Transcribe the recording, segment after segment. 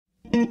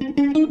Hello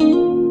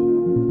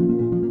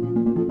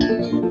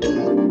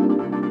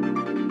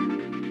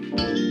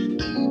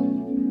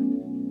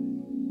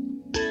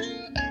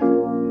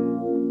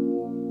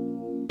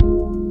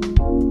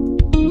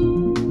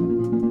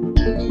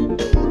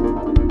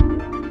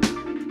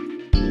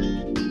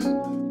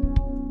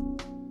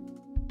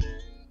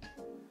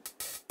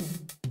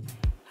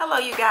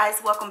you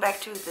guys, welcome back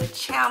to the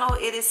channel.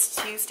 It is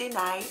Tuesday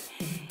night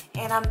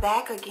and I'm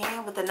back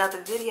again with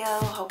another video.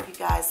 Hope you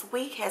guys'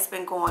 week has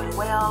been going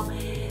well.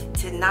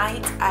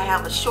 Tonight I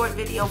have a short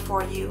video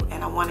for you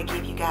and I want to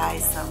give you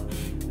guys some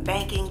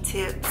banking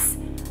tips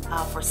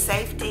for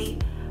safety.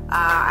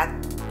 I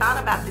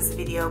thought about this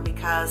video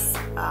because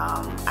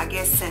I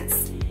guess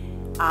since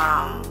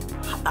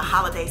the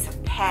holidays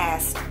have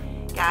passed,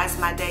 guys,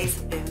 my days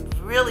have been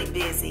really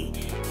busy.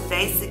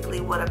 Basically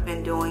what I've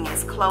been doing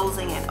is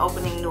closing and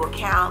opening new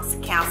accounts,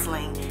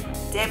 canceling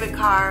debit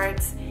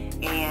cards,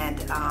 and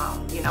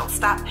you know,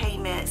 stop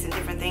payments and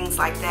different things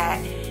like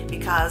that,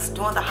 because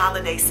during the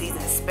holiday season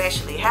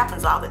especially, it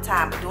happens all the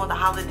time, but during the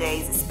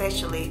holidays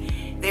especially,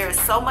 there is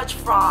so much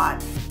fraud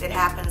that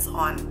happens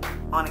on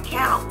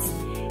accounts,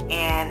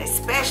 and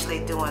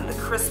especially during the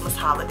Christmas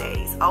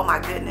holidays. Oh my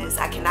goodness,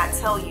 I cannot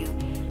tell you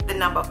the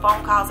number of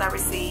phone calls I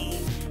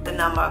receive, the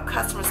number of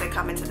customers that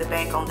come into the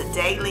bank on the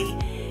daily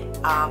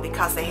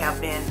because they have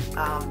been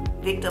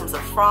victims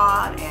of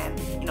fraud, and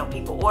you know,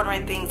 people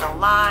ordering things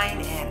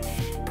online, and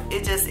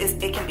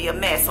it can be a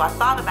mess. So I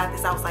thought about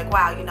this. I was like,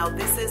 wow, you know,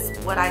 this is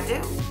what I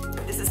do.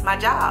 This is my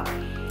job.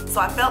 So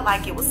I felt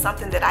like it was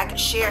something that I could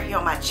share here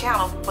on my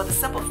channel, for the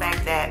simple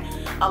fact that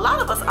a lot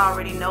of us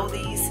already know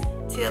these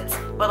tips,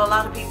 but a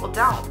lot of people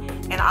don't.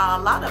 And a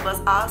lot of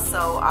us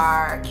also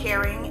are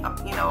caring,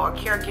 you know, are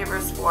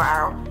caregivers for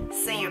our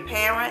senior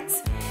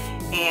parents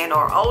and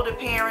or older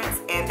parents,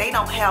 and they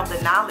don't have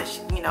the knowledge,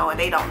 you know, and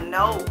they don't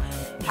know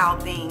how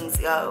things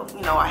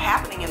you know, are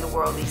happening in the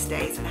world these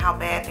days and how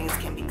bad things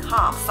can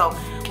become. So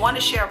I want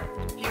to share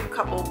a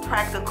couple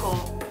practical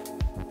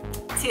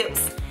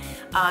tips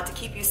to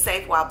keep you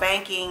safe while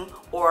banking,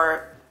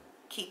 or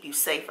keep you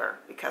safer,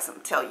 because I'm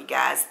telling you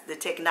guys, the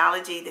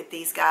technology that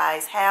these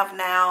guys have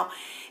now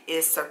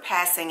is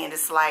surpassing, and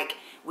it's like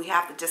we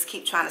have to just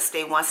keep trying to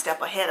stay one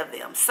step ahead of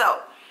them.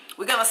 So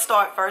we're going to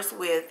start first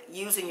with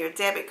using your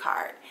debit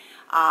card.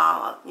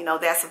 You know,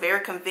 that's a very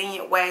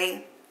convenient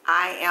way.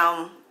 I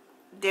am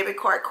debit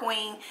card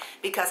queen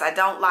because I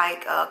don't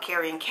like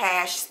carrying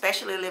cash,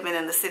 especially living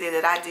in the city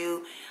that I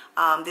do.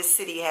 This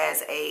city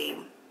has a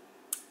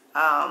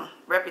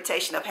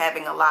reputation of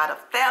having a lot of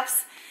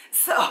thefts,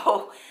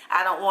 so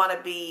I don't want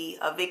to be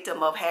a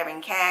victim of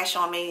having cash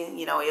on me.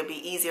 You know, it'll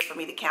be easier for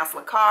me to cancel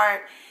a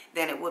card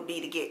than it would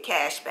be to get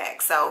cash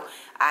back. So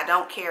I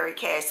don't carry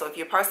cash. So if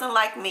you're a person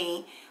like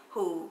me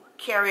who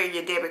carry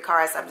your debit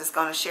cards, I'm just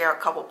going to share a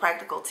couple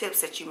practical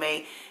tips that you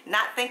may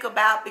not think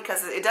about,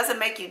 because it doesn't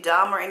make you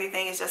dumb or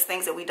anything. It's just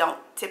things that we don't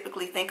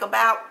typically think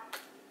about.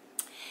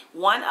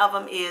 One of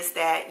them is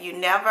that you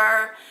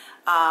never,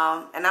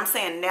 and I'm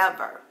saying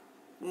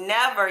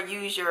never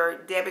use your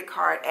debit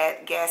card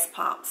at gas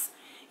pumps.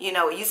 You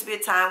know, it used to be a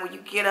time when you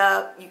get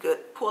up, you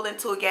could pull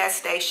into a gas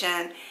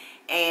station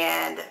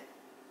and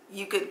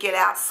you could get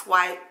out,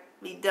 swipe,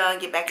 be done,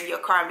 get back in your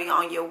car and be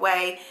on your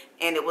way.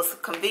 And it was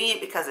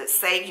convenient because it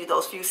saved you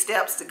those few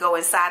steps to go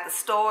inside the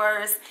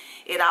stores.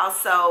 It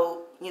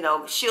also, you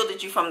know,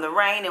 shielded you from the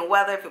rain and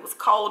weather. If it was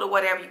cold or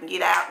whatever, you can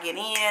get out, get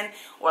in.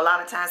 Or a lot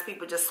of times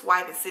people just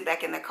swipe and sit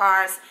back in their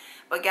cars.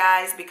 But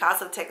guys,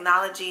 because of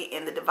technology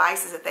and the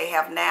devices that they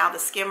have now, the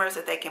skimmers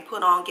that they can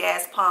put on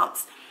gas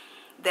pumps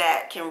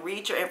that can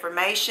read your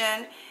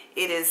information,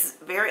 it is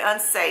very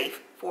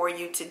unsafe for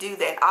you to do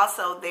that.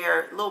 Also, there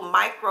are little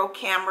micro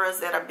cameras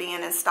that are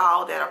being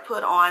installed that are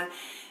put on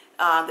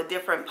the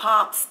different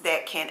pumps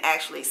that can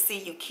actually see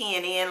you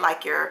keying in,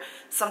 like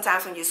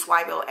sometimes when you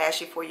swipe, it'll ask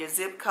you for your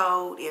zip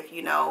code. If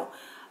you know,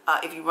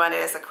 if you run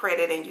it as a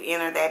credit and you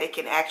enter that, it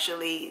can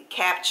actually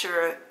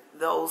capture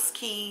those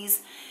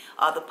keys,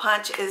 the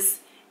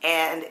punches,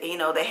 and you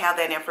know, they have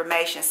that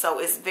information. So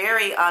it's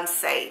very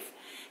unsafe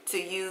to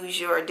use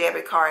your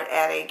debit card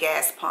at a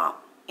gas pump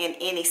in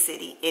any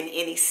city, in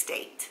any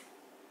state.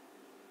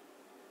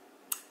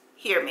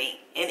 Hear me,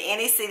 in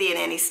any city, in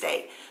any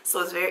state.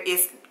 So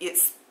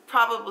it's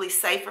probably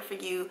safer for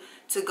you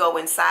to go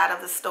inside of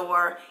the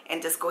store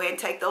and just go ahead and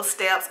take those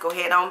steps, go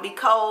ahead on, be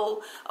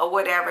cold or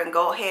whatever, and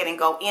go ahead and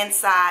go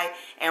inside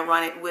and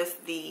run it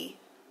with the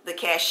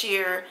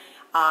cashier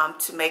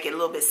to make it a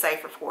little bit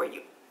safer for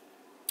you.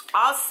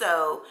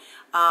 Also,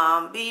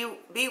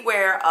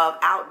 beware of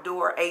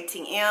outdoor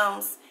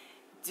ATMs.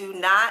 Do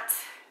not,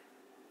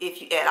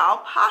 if you at all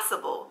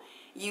possible,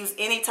 use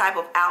any type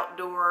of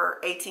outdoor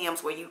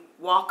ATMs where you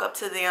walk up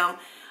to them.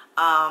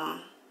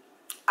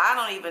 I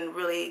don't even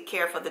really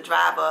care for the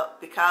drive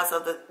up because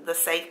of the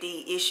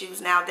safety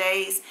issues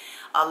nowadays.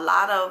 A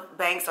lot of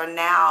banks are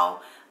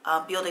now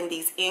building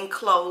these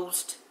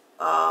enclosed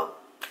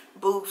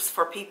booths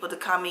for people to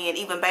come in.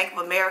 Even Bank of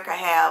America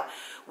have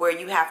where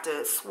you have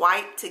to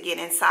swipe to get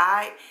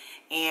inside,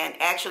 and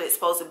actually it's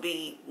supposed to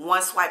be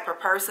one swipe per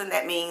person.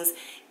 That means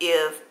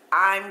if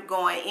I'm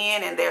going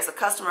in and there's a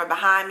customer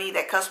behind me,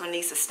 that customer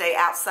needs to stay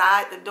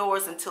outside the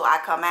doors until I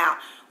come out.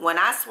 When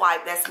I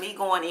swipe, that's me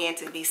going in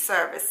to be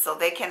serviced, so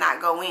they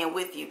cannot go in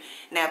with you.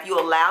 Now, if you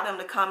allow them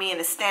to come in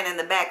and stand in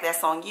the back,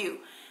 that's on you.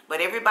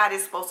 But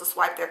everybody's supposed to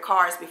swipe their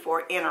cards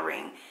before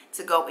entering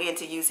to go in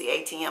to use the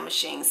ATM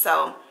machine.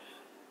 So,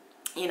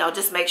 you know,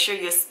 just make sure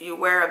you're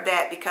aware of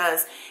that,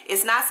 because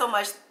it's not so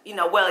much, you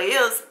know, well, it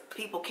is,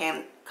 people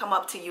can come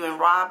up to you and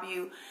rob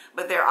you,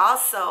 but there are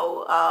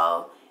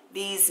also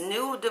these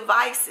new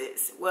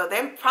devices. Well,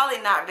 they're probably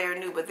not very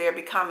new, but they're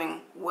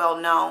becoming well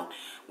known,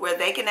 where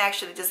they can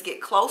actually just get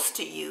close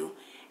to you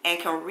and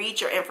can read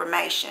your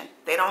information.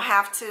 They don't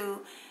have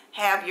to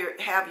have you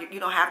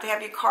don't have to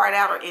have your card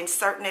out or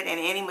inserting it in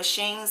any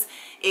machines.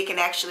 It can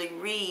actually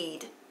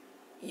read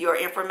your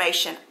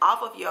information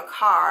off of your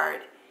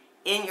card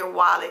in your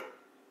wallet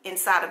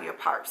inside of your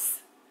purse.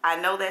 I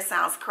know that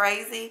sounds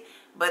crazy,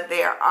 but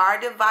there are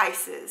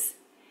devices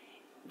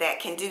that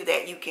can do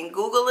that. You can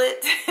Google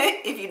it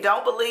if you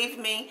don't believe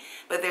me,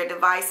 but their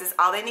devices,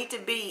 all they need to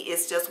be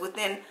is just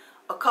within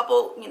a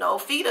couple, you know,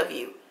 feet of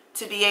you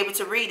to be able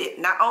to read it.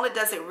 Not only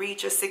does it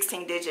read your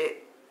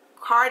 16-digit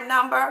card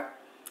number,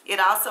 it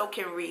also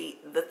can read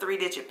the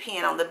 3-digit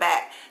PIN on the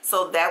back.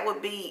 So that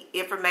would be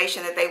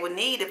information that they would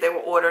need if they were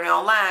ordering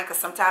online, because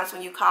sometimes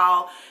when you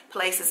call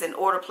places and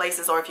order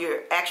places, or if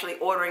you're actually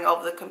ordering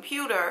over the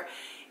computer,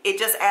 it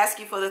just asks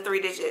you for the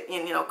 3-digit,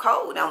 you know,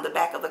 code on the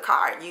back of the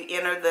card. You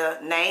enter the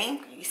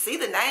name, you see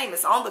the name,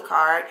 it's on the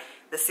card,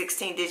 the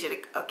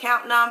 16-digit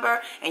account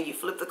number, and you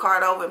flip the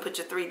card over and put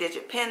your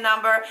 3-digit PIN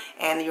number,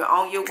 and you're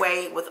on your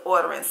way with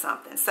ordering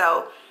something.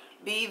 So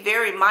be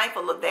very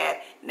mindful of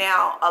that.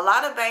 Now, a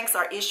lot of banks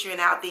are issuing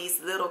out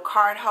these little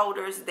card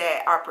holders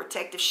that are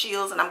protective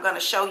shields, and I'm going to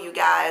show you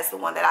guys the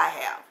one that I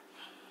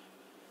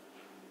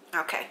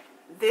have. Okay,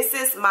 this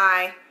is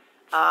my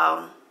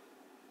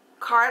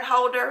card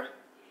holder,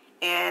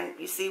 and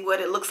you see what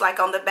it looks like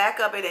on the back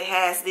of it. It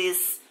has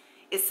this,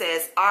 it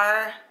says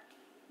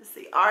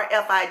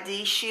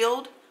RFID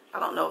shield. I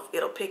don't know if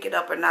it'll pick it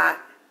up or not.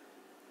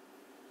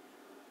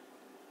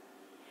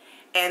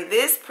 And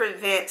this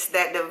prevents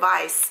that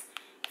device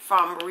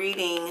from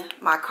reading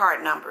my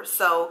card number.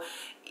 So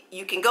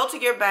you can go to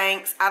your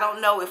banks. I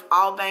don't know if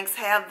all banks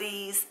have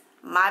these.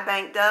 My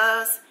bank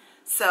does.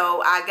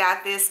 So I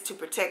got this to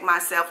protect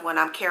myself when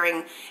I'm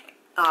carrying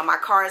my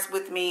cards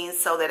with me,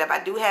 so that if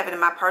I do have it in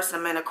my purse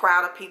and I'm in a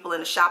crowd of people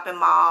in a shopping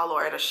mall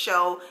or at a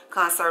show,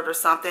 concert or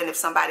something, if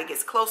somebody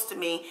gets close to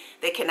me,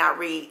 they cannot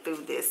read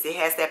through this. It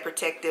has that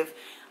protective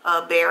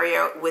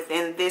barrier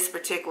within this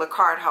particular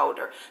card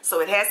holder.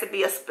 So it has to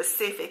be a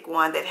specific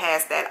one that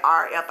has that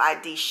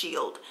RFID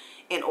shield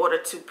in order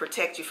to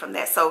protect you from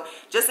that. So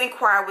just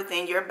inquire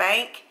within your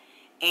bank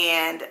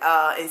and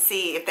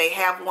see if they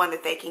have one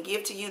that they can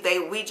give to you.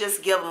 We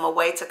just give them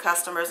away to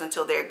customers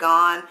until they're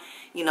gone.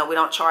 You know, we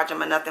don't charge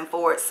them or nothing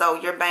for it. So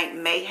your bank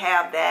may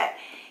have that.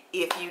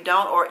 If you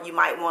don't, or you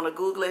might want to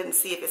Google it and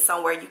see if it's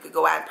somewhere you could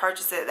go out and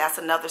purchase it. That's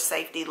another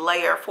safety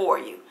layer for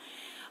you.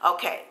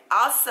 Okay,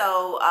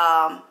 also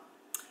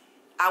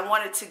I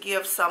wanted to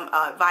give some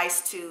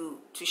advice to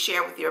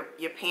share with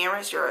your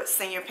parents, your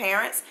senior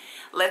parents.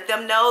 Let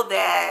them know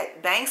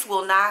that banks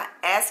will not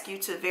ask you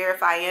to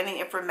verify any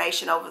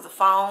information over the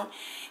phone.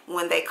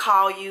 When they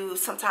call you,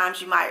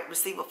 sometimes you might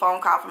receive a phone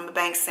call from the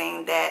bank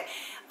saying that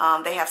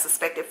they have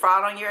suspected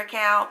fraud on your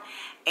account,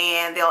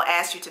 and they'll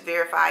ask you to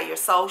verify your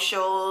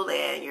social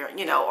and your,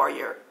 you know, or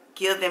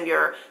give them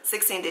your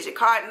 16-digit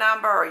card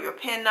number or your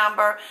PIN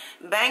number.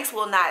 Banks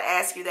will not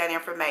ask you that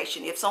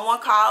information. If someone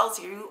calls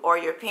you or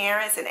your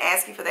parents and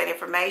asks you for that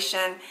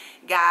information,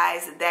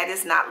 guys, that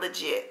is not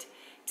legit.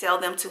 Tell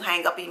them to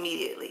hang up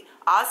immediately.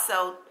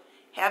 Also,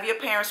 have your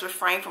parents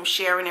refrain from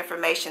sharing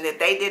information that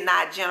they did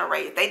not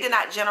generate. If they did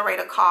not generate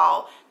a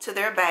call to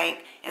their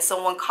bank and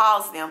someone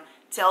calls them,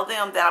 tell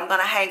them that I'm going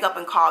to hang up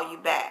and call you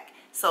back.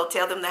 So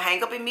tell them to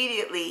hang up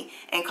immediately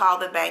and call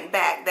the bank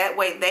back. That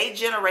way they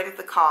generated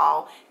the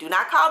call. Do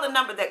not call the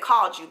number that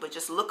called you, but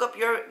just look up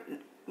your,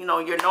 you know,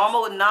 your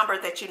normal number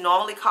that you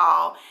normally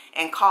call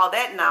and call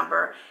that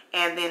number,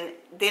 and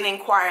then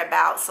inquire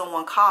about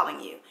someone calling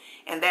you.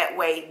 And that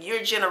way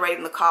you're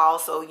generating the call,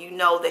 so you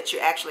know that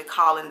you're actually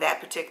calling that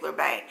particular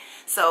bank.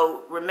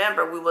 So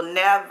remember, we will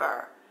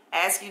never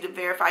ask you to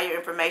verify your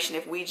information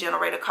if we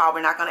generate a call.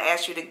 We're not going to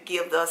ask you to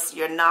give us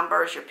your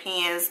numbers, your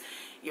PINs,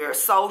 your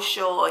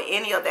social, or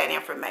any of that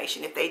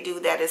information. If they do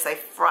that, it's a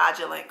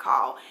fraudulent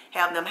call.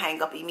 Have them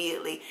hang up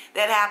immediately.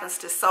 That happens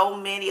to so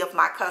many of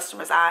my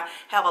customers. I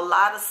have a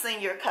lot of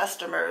senior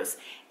customers,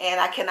 and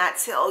I cannot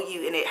tell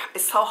you, and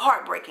it's so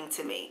heartbreaking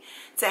to me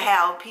to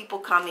have people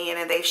come in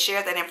and they've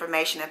shared that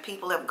information, and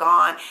people have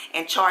gone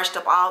and charged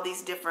up all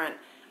these different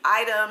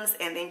items,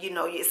 and then, you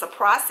know, it's a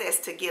process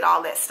to get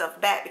all that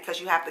stuff back, because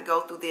you have to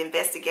go through the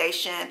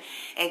investigation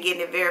and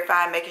getting it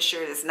verified, making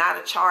sure it's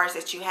not a charge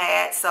that you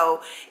had.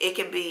 So it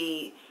can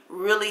be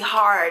really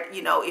hard,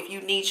 you know, if you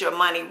need your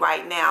money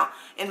right now.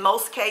 In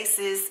most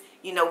cases,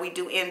 you know, we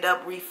do end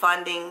up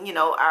refunding, you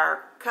know,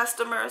 our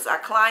customers, our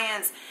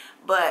clients,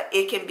 but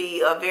it can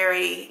be a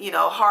very, you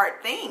know,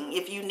 hard thing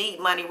if you need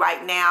money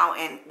right now,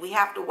 and we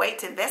have to wait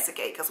to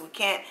investigate, because we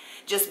can't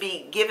just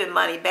be giving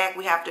money back.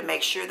 We have to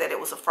make sure that it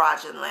was a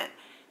fraudulent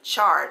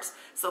charge.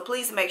 So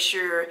please make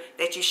sure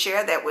that you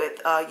share that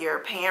with your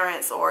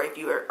parents, or if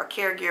you're a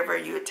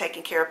caregiver, you're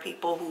taking care of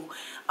people who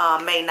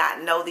may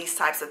not know these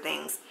types of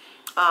things.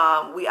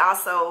 We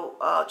also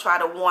try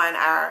to warn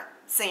our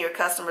senior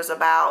customers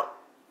about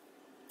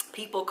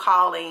people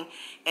calling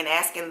and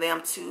asking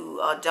them to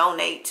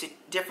donate to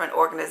different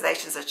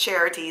organizations or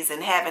charities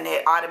and having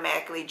it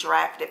automatically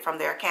drafted from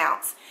their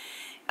accounts.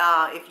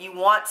 If you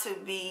want to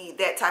be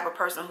that type of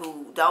person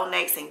who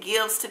donates and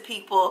gives to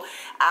people,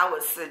 I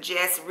would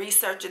suggest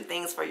researching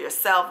things for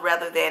yourself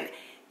rather than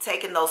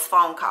taking those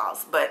phone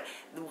calls. But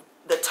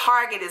the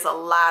target is a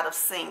lot of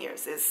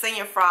seniors.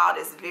 Senior fraud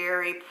is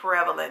very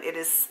prevalent. It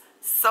is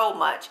so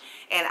much,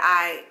 and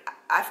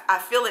I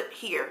feel it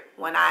here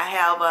when I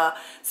have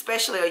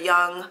especially a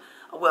young,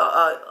 well,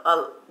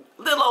 a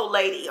little old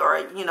lady,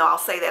 or, you know, I'll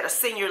say that a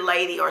senior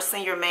lady or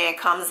senior man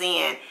comes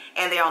in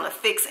and they're on a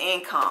fixed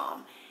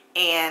income,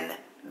 and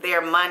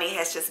their money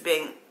has just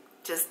been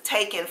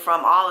taken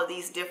from all of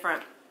these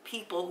different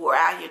people who are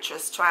out here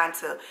just trying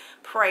to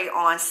prey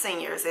on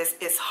seniors.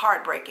 It's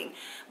heartbreaking.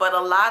 But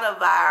a lot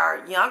of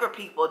our younger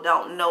people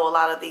don't know a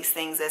lot of these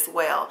things as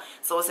well.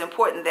 So it's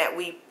important that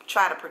we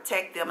try to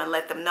protect them and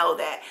let them know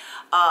that.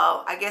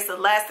 I guess the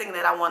last thing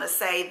that I want to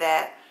say,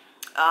 that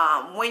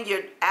when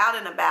you're out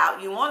and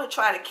about, you want to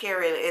try to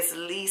carry as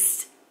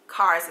least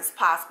cards as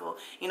possible.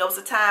 You know, it's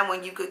a time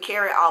when you could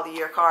carry all of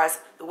your cards.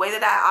 The way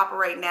that I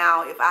operate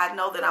now, if I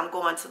know that I'm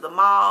going to the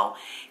mall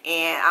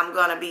and I'm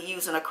going to be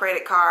using a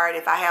credit card,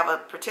 if I have a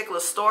particular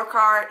store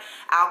card,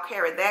 I'll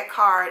carry that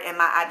card and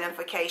my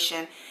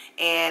identification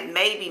and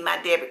maybe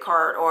my debit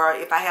card, or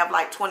if I have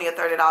like $20 or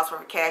 $30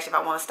 worth of cash if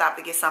I want to stop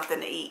to get something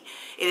to eat.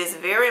 It is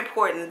very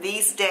important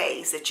these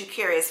days that you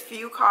carry as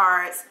few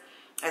cards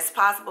as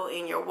possible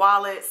in your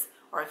wallets,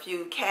 or a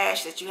few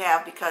cash that you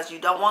have, because you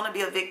don't want to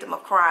be a victim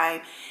of crime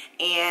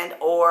and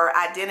or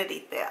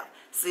identity theft.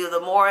 So the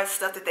more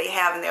stuff that they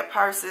have in their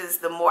purses,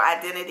 the more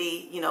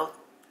identity, you know,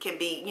 can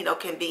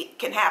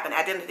happen.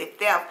 Identity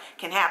theft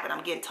can happen.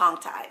 I'm getting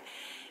tongue-tied.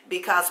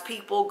 Because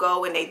people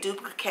go and they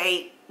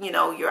duplicate, you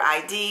know, your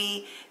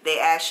ID. They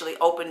actually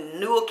open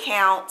new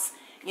accounts,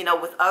 you know,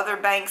 with other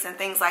banks and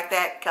things like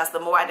that, because the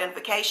more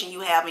identification you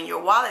have in your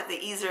wallet, the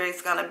easier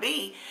it's going to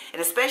be.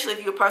 And especially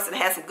if you're a person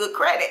that has some good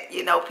credit,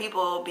 you know,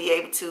 people will be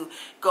able to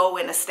go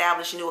and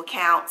establish new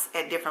accounts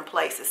at different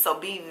places. So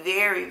be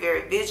very,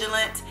 very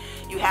vigilant.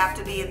 You have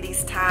to be in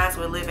these times.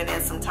 We're living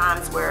in some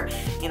times where,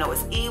 you know,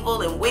 it's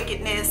evil and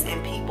wickedness,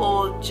 and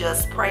people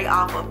just prey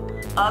off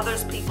of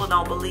others. People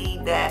don't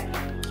believe that.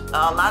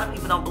 A lot of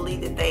people don't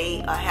believe that they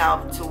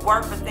have to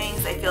work for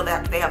things. They feel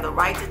that they have the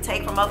right to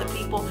take from other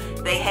people.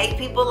 They hate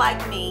people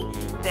like me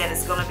that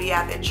is going to be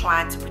out there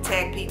trying to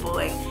protect people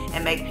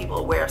and make people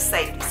aware of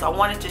safety. So I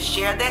wanted to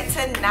share that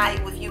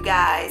tonight with you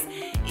guys.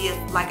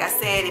 If, like I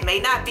said, it may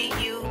not be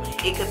you.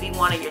 It could be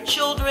one of your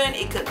children.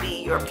 It could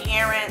be your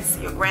parents,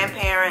 your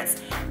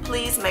grandparents.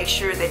 Please make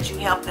sure that you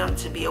help them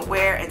to be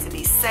aware and to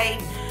be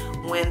safe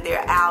when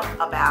they're out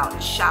about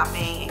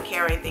shopping and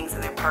carrying things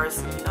in their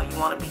purse. You know, you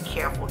want to be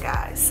careful,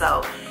 guys.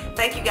 So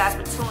thank you guys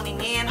for tuning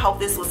in. Hope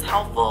this was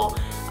helpful.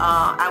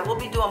 I will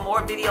be doing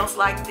more videos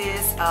like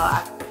this. I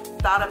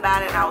thought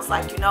about it and I was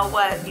like, you know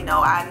what, you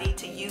know, I need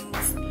to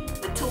use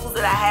the tools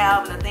that I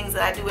have and the things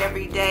that I do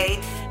every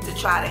day to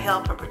try to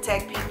help and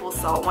protect people.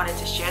 So I wanted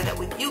to share that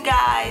with you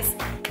guys.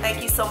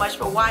 Thank you so much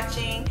for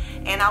watching,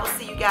 and I will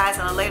see you guys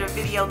in a later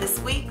video this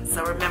week.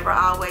 So remember,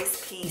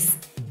 always peace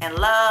and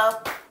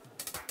love.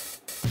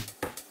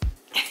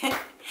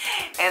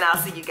 And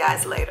I'll see you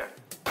guys later.